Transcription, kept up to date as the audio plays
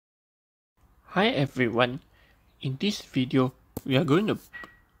Hi everyone, in this video we are going to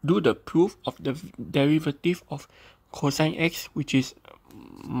do the proof of the derivative of cosine x, which is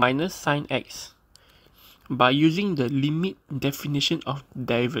minus sine x, by using the limit definition of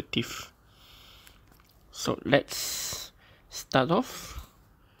derivative. So let's start off.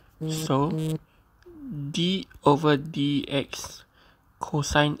 So d over dx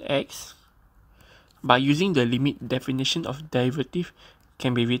cosine x by using the limit definition of derivative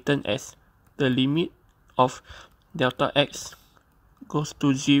can be written as the limit of delta x goes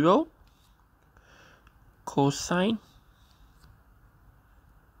to 0 cosine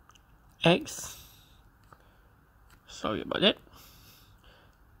x, sorry about that,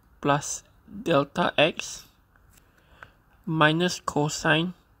 plus delta x minus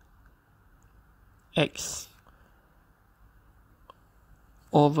cosine x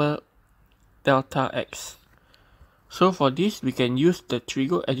over delta x. So for this, we can use the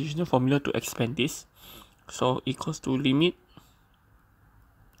trigo additional formula to expand this. So equals to limit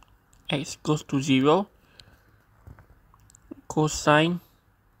x goes to 0 cosine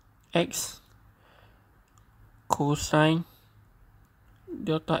x cosine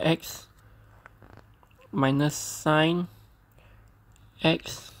delta x minus sine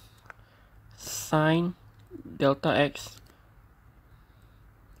x sine delta x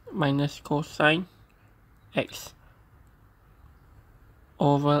minus cosine x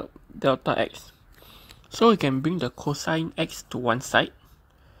over delta x. So we can bring the cosine x to one side,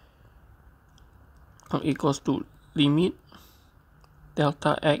 equals to limit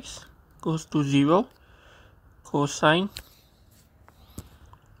delta x goes to 0 cosine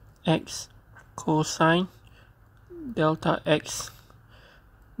x cosine delta x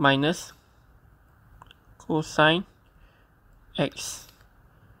minus cosine x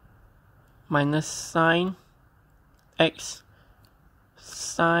minus sine x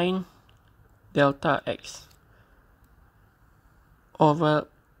sine delta x over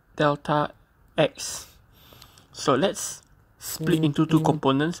delta x. So let's split into two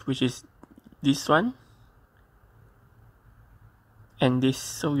components, which is this one and this.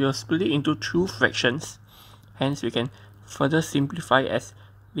 So we'll split it into two fractions, hence we can further simplify as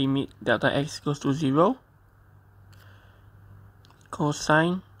limit delta x goes to 0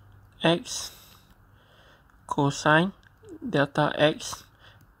 cosine x cosine delta x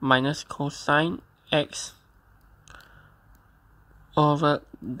minus cosine x over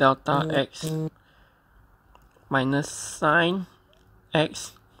delta x minus sine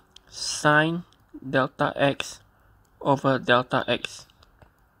x sine delta x over delta x.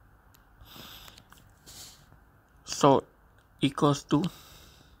 So equals to,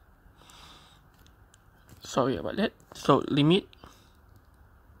 sorry about that, so limit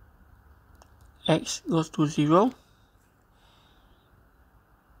x goes to 0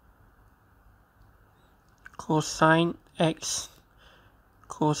 cosine x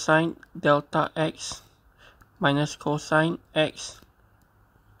cosine delta x minus cosine x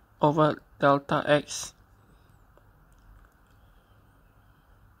over delta x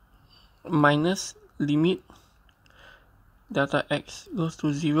minus limit delta x goes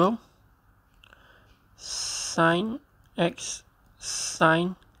to 0 sine x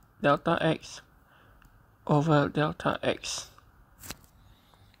sine delta x over delta x.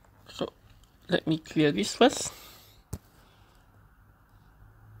 So let me clear this first.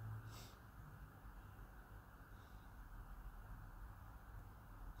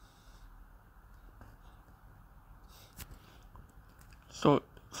 So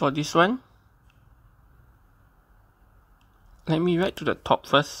for this one, let me write to the top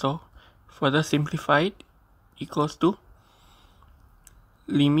first. So further simplified equals to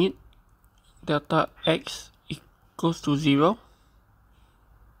limit delta x equals to 0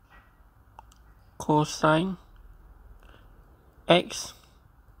 cosine x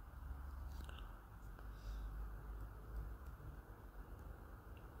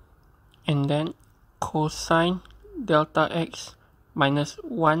and then cosine delta x minus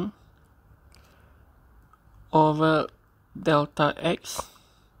 1 over delta x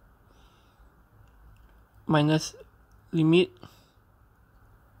minus limit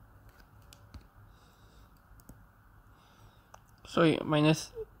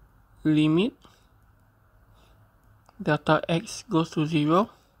minus limit delta x goes to 0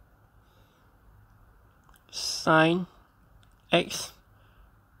 sine x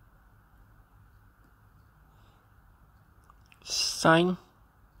sine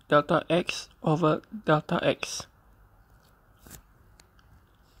delta x over delta x.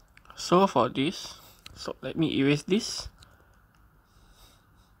 So for this, so let me erase this.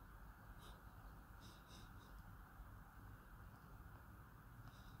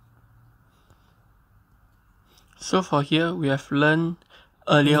 So for here, we have learned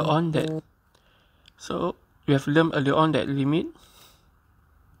earlier on that limit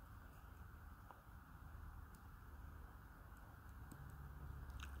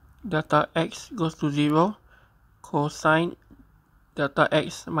delta x goes to 0, cosine delta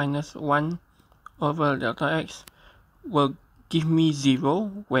x minus 1 over delta x will give me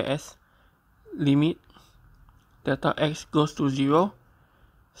 0, whereas limit delta x goes to 0,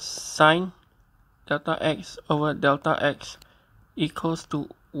 sine delta x over delta x equals to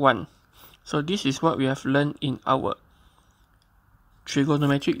 1. So this is what we have learned in our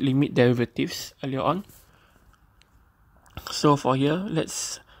trigonometric limit derivatives earlier on. So for here,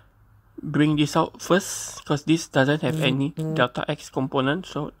 let's bring this out first, because this doesn't have any delta x component.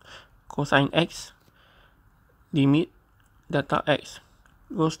 So cosine x, limit delta x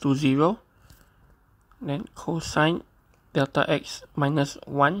goes to 0, then cosine delta x minus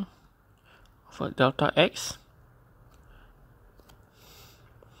 1 for delta x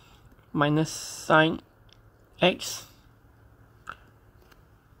minus sine x,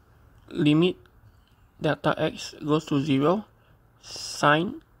 limit delta x goes to 0,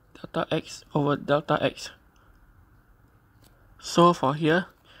 sine delta x over delta x. So for here,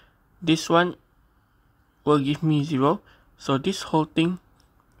 this one will give me 0. So this whole thing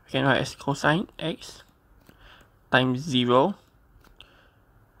we can write as cosine x times 0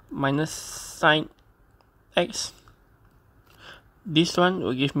 minus sine x. This one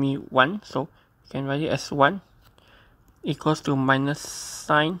will give me 1, so you can write it as 1 equals to minus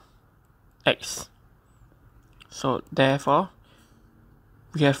sine x. So therefore,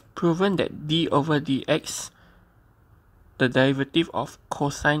 we have proven that d over dx, the derivative of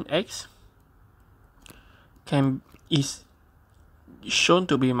cosine x, is shown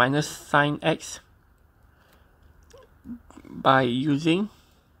to be minus sine x by using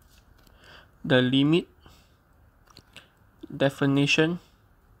the limit definition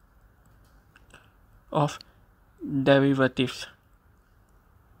of derivatives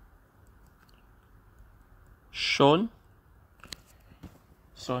shown.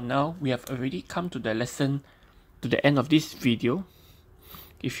 So now we have already come to the lesson, to the end of this video.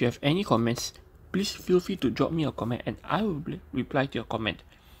 If you have any comments, please feel free to drop me a comment and I will reply to your comment.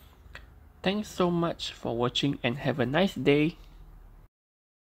 Thanks so much for watching and have a nice day.